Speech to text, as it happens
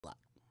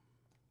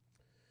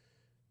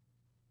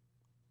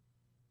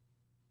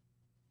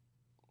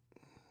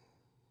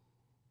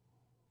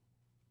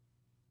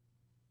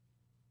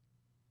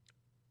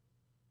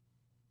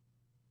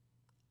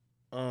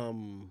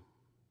Um,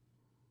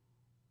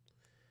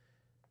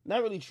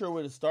 Not really sure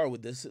where to start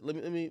with this. Let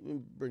me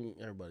bring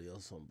everybody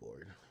else on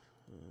board.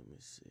 Let me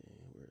see.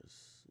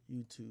 Where's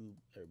YouTube?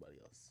 Everybody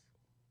else.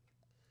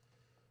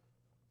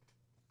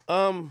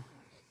 Um,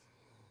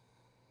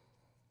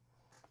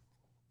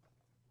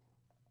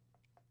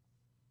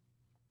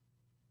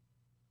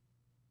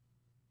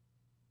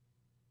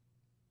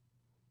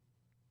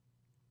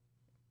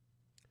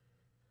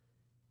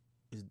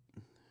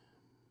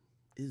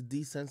 is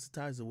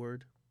desensitized a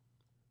word?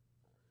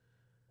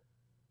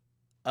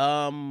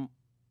 Um,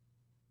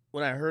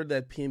 when I heard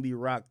that PNB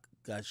Rock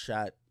got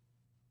shot,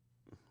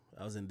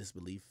 I was in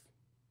disbelief.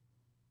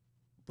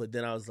 But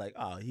then I was like,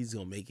 oh, he's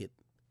gonna make it.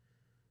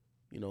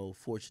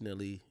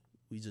 Fortunately,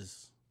 we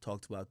just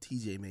talked about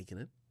TJ making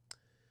it.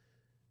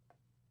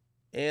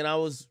 And I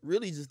was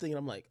really just thinking,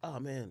 I'm like, oh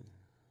man,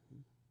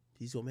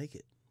 he's gonna make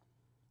it.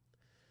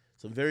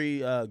 Some very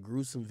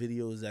gruesome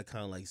videos that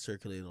kind of like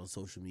circulated on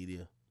social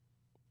media.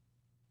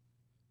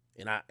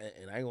 And I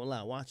ain't gonna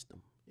lie, I watched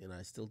them. And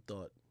I still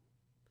thought,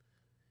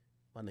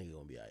 my nigga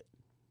gonna be alright.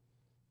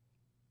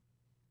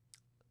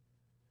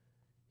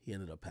 He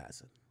ended up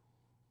passing.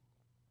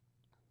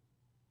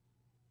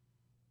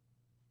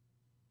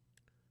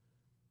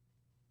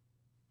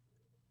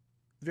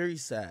 Very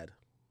sad.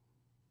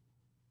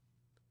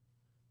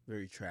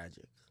 Very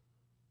tragic.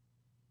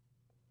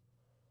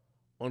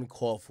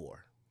 Uncalled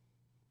for.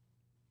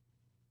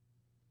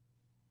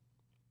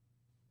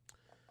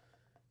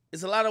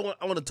 It's a lot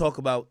I want to talk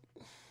about.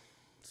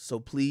 So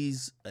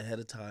please, ahead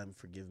of time,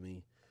 forgive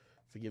me.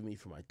 Forgive me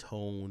for my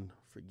tone.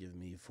 Forgive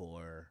me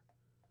for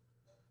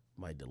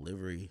my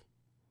delivery.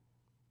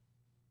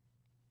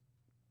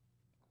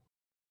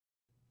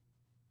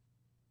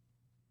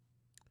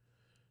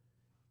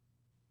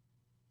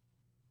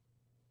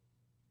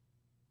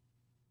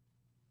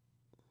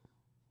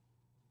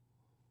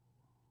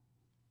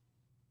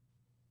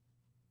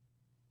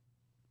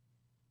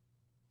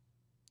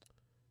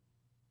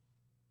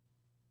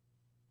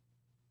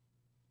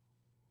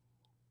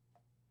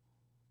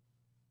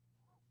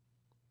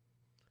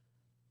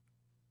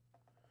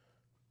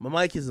 My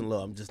mic isn't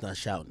low. I'm just not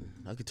shouting.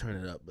 I could turn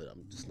it up, but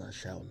I'm just not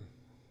shouting.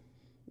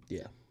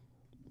 Yeah.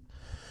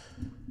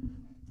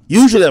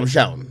 Usually I'm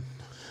shouting.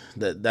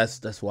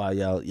 That's why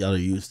y'all are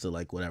used to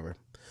like whatever.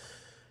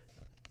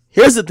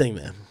 Here's the thing,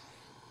 man.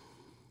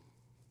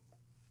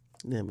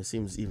 Damn, it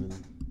seems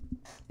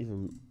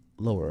even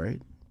lower,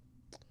 right?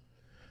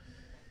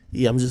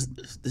 Yeah, this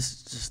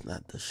is just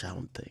not the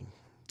shouting thing.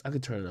 I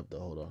could turn it up though.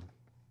 Hold on.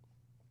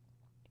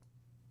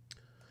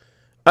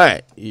 All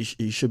right, you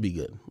should be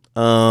good.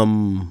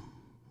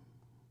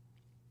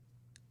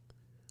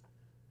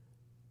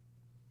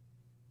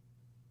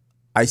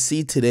 I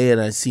see today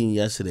and I seen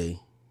yesterday.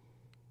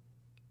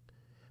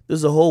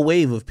 There's a whole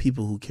wave of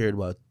people who cared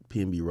about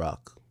PNB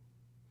Rock.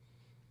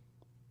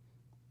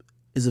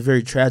 It's a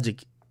very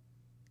tragic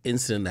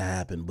incident that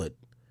happened, but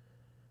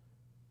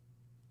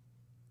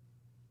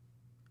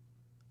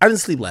I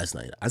didn't sleep last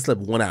night. I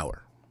slept 1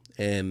 hour,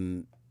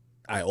 and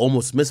I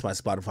almost missed my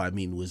Spotify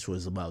meeting, which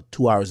was about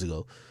 2 hours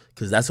ago,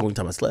 because that's the only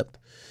time I slept.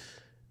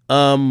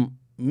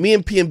 Me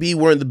and PNB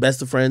weren't the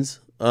best of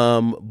friends,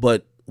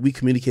 but we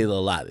communicated a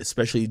lot,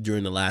 especially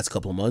during the last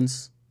couple of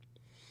months.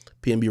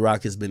 PNB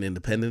Rock has been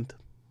independent.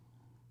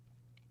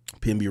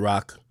 PNB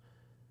Rock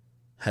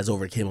has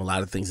overcame a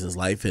lot of things in his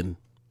life, and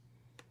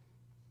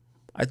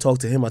I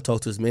talked to him. I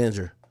talked to his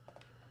manager.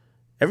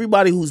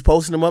 Everybody who's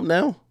posting him up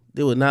now,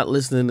 they were not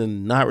listening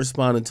and not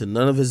responding to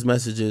none of his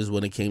messages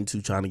when it came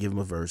to trying to give him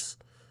a verse.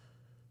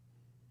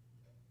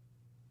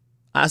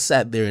 I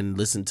sat there and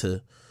listened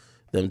to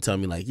them tell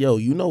me like, yo,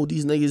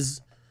 these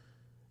niggas,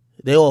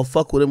 they all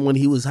fuck with him when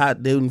he was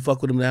hot. They wouldn't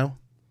fuck with him now.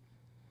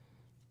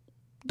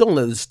 Don't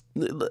let this.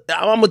 I'm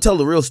going to tell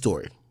the real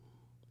story.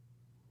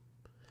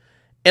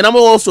 And I'm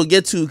going to also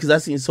get to, because I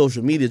seen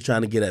social media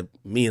trying to get at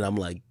me, and I'm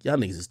like, y'all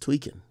niggas is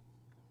tweaking.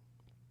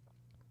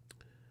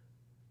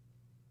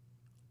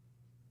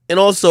 And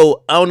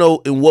also, I don't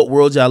know in what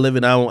world y'all live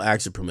in. I don't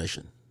ask your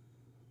permission.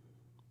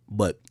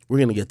 But we're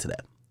going to get to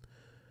that.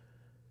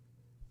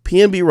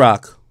 PNB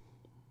Rock,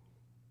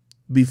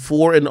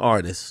 before an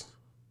artist,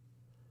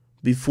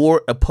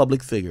 before a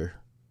public figure,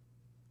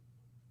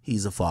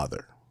 he's a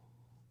father.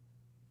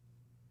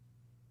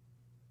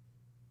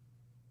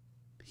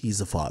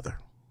 He's a father.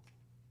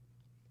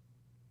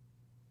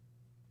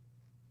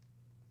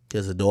 He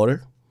has a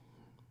daughter.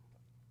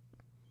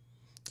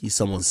 He's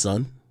someone's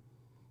son.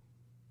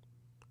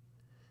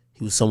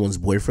 He was someone's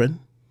boyfriend.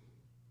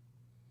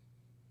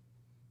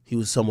 He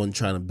was someone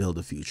trying to build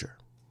a future.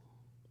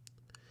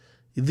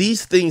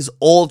 These things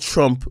all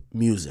trump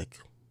music.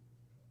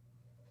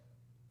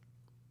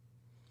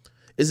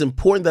 It's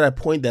important that I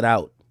point that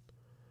out,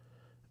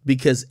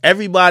 because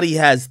everybody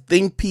has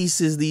think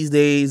pieces these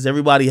days.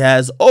 Everybody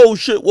has, oh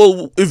shit,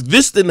 well, if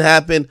this didn't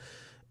happen,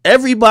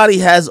 everybody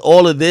has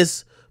all of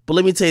this. But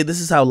let me tell you, this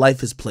is how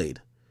life is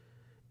played.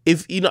 I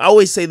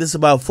always say this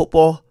about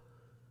football.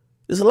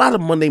 There's a lot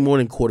of Monday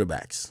morning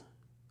quarterbacks.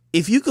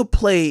 If you could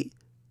play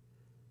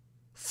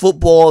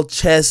football,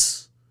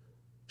 chess,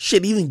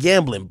 Shit, even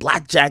gambling,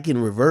 blackjack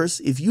in reverse.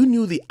 If you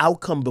knew the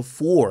outcome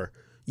before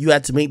you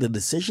had to make the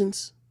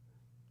decisions,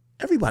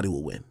 everybody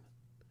will win.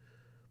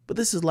 But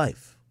this is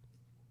life.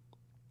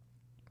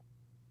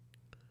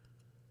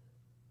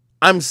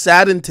 I'm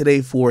saddened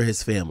today for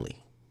his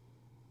family.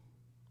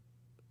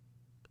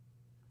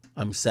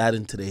 I'm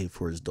saddened today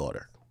for his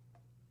daughter.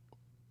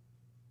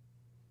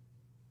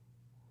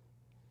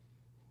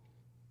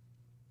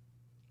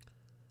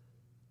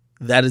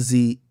 That is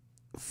the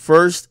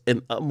first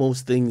and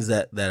utmost things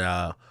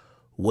that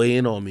weigh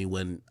in on me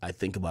when I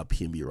think about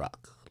PNB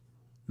Rock.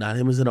 Not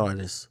him as an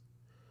artist.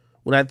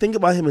 When I think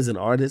about him as an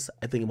artist,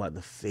 I think about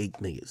the fake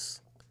niggas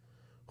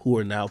who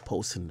are now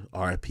posting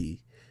RIP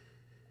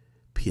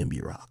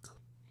PNB Rock.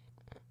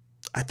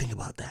 I think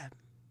about that.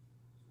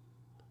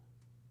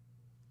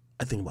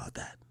 I think about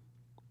that.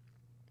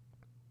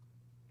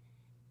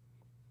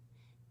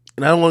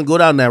 And I don't want to go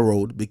down that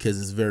road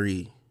because it's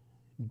very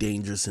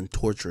dangerous and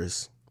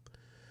torturous.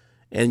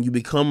 And you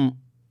become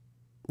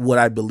what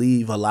I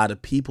believe a lot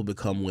of people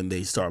become when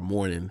they start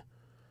mourning.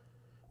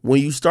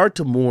 When you start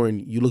to mourn,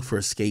 you look for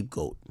a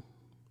scapegoat.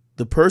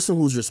 The person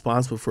who's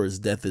responsible for his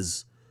death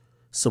is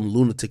some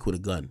lunatic with a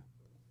gun.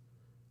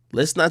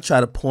 Let's not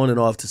try to pawn it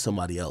off to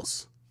somebody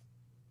else.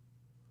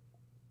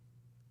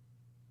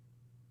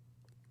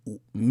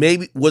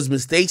 Maybe was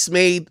mistakes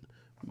made?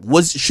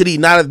 Should he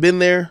not have been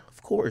there?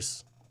 Of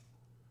course.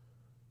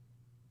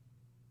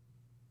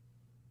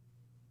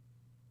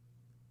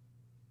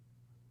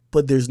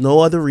 But there's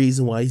no other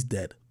reason why he's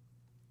dead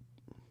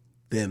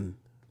than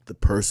the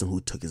person who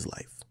took his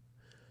life.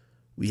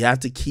 We have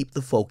to keep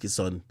the focus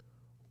on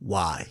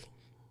why.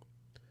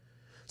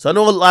 So I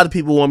know a lot of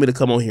people want me to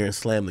come on here and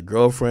slam the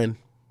girlfriend.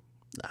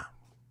 Nah.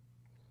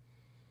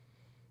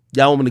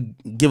 Y'all want me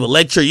to give a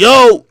lecture?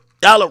 Yo,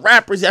 y'all are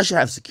rappers. Y'all should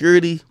have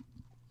security.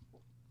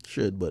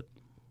 Should, but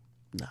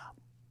nah.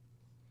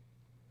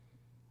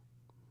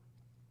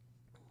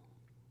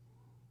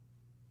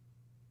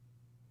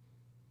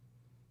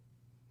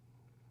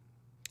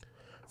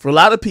 For a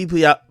lot of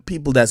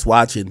people that's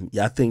watching,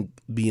 y'all think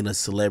being a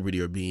celebrity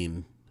or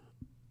being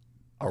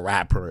a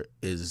rapper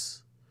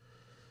is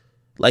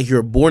like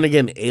you're a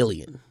born-again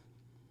alien.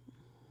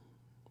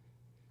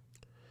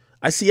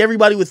 I see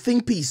everybody with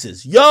think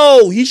pieces.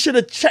 Yo, he should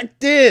have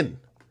checked in.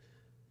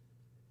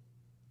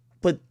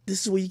 But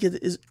this is where you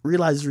get to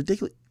realize it's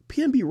ridiculous.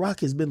 PNB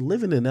Rock has been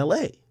living in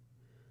L.A.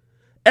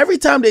 Every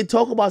time they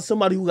talk about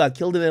somebody who got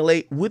killed in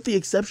L.A., with the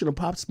exception of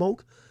Pop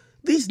Smoke,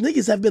 these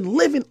niggas have been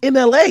living in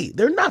L.A.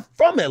 They're not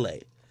from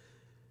L.A.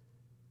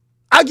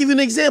 I'll give you an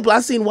example.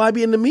 I seen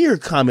YB and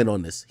Namir comment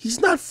on this.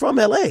 He's not from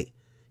L.A.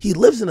 He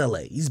lives in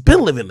L.A. He's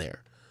been living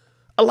there.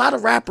 A lot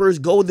of rappers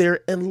go there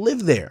and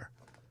live there.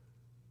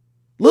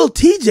 Lil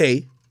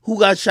TJ, who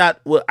got shot,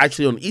 well,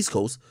 actually on the East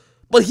Coast,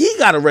 but he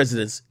got a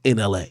residence in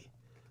L.A.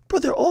 Bro,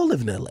 they're all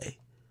living in L.A.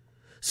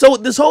 So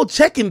this whole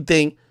check-in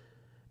thing,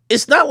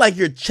 it's not like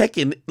you're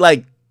checking,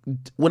 like,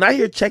 when I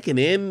hear checking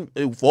in,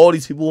 if all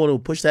these people want to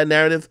push that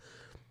narrative,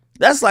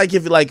 that's like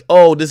if you're like,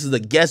 oh, this is a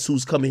guest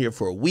who's coming here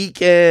for a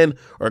weekend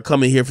or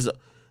coming here for...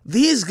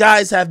 These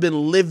guys have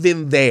been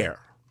living there.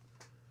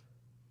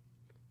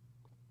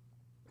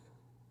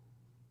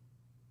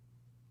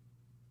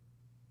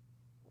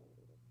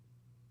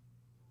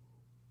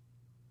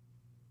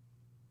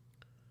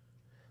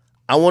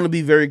 I want to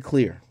be very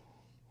clear.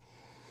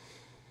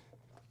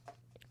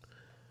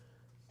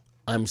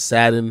 I'm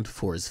saddened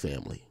for his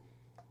family.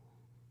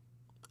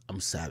 I'm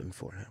saddened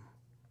for him.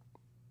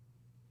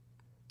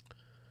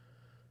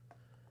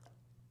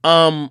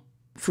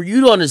 For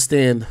you to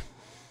understand,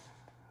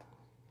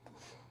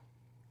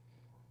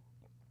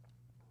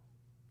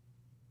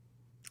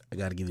 I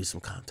got to give you some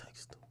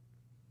context.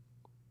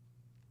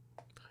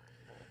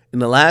 In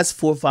the last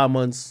 4 or 5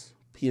 months,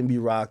 PNB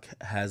Rock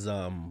has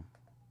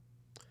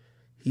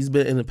he's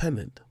been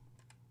independent.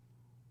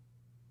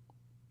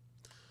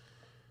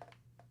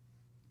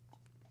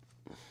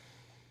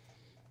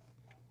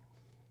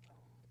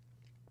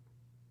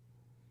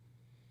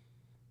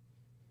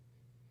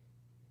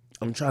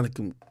 I'm trying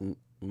to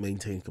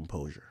maintain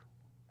composure.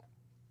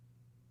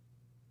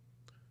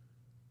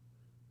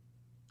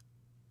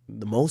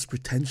 The most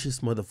pretentious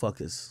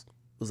motherfuckers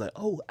was like,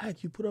 "Oh,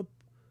 Ak, you put up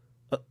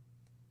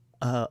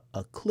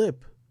a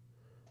clip.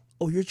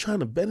 Oh, you're trying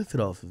to benefit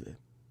off of it."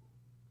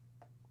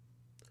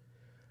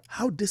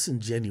 How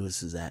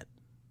disingenuous is that?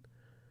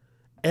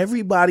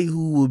 Everybody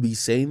who would be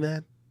saying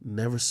that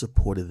never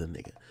supported the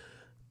nigga.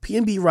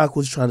 PNB Rock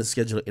was trying to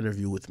schedule an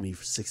interview with me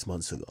for 6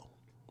 months ago.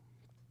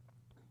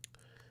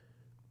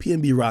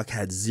 PNB Rock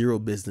had zero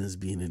business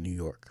being in New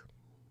York.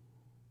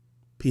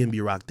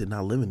 PNB Rock did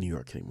not live in New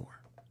York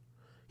anymore.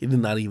 He did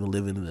not even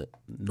live in the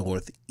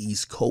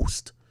northeast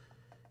coast.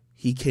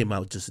 He came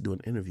out just to do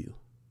an interview.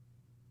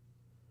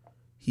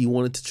 He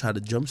wanted to try to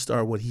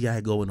jumpstart what he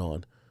had going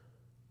on.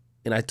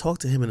 And I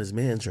talked to him and his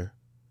manager.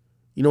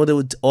 You know what they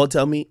would all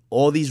tell me?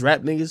 All these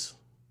rap niggas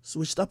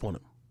switched up on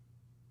him.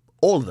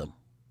 All of them.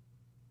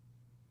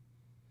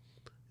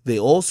 They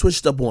all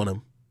switched up on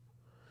him.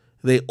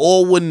 They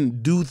all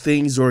wouldn't do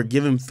things or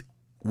give him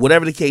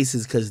Whatever the case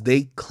is, because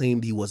they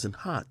claimed he wasn't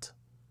hot.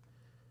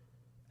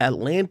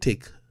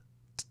 Atlantic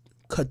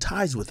cut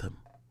ties with him.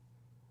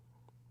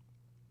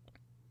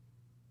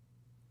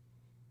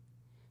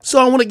 So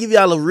I want to give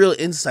y'all a real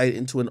insight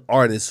into an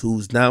artist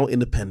who's now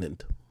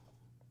independent.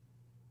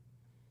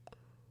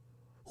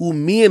 Who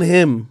me and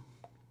him,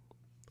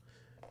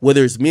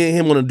 whether it's me and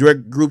him on a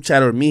direct group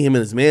chat or me, him,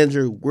 and his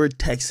manager, we're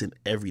texting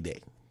every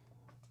day.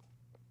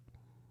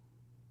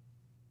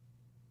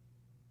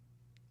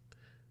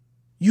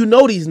 You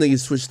know these niggas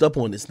switched up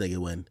on this nigga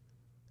when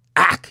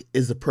Ak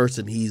is the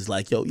person he's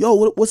like, yo,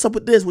 what's up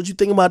with this? What you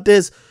think about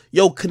this?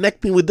 Yo,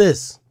 connect me with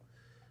this.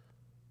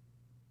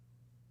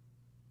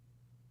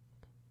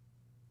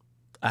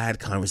 I had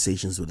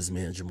conversations with his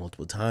manager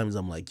multiple times.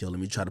 I'm like, yo, let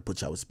me try to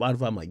put y'all with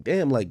Spotify. I'm like,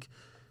 damn,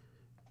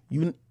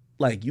 you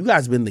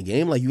guys been in the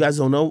game. Like, you guys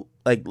don't know.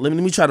 Like, let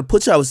me try to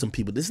put y'all with some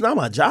people. This is not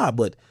my job,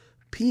 but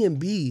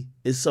PNB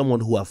is someone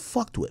who I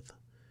fucked with.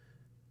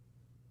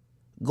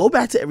 Go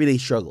back to Everyday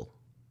Struggle.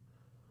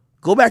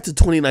 Go back to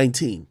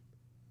 2019.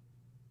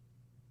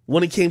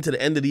 When it came to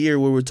the end of the year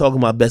where we were talking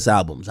about best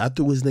albums, I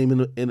threw his name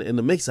in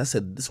the mix. I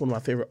said, this is one of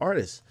my favorite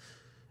artists.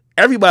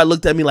 Everybody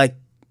looked at me like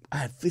I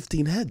had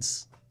 15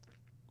 heads.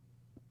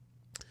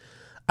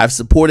 I've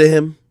supported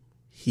him.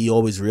 He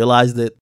always realized it.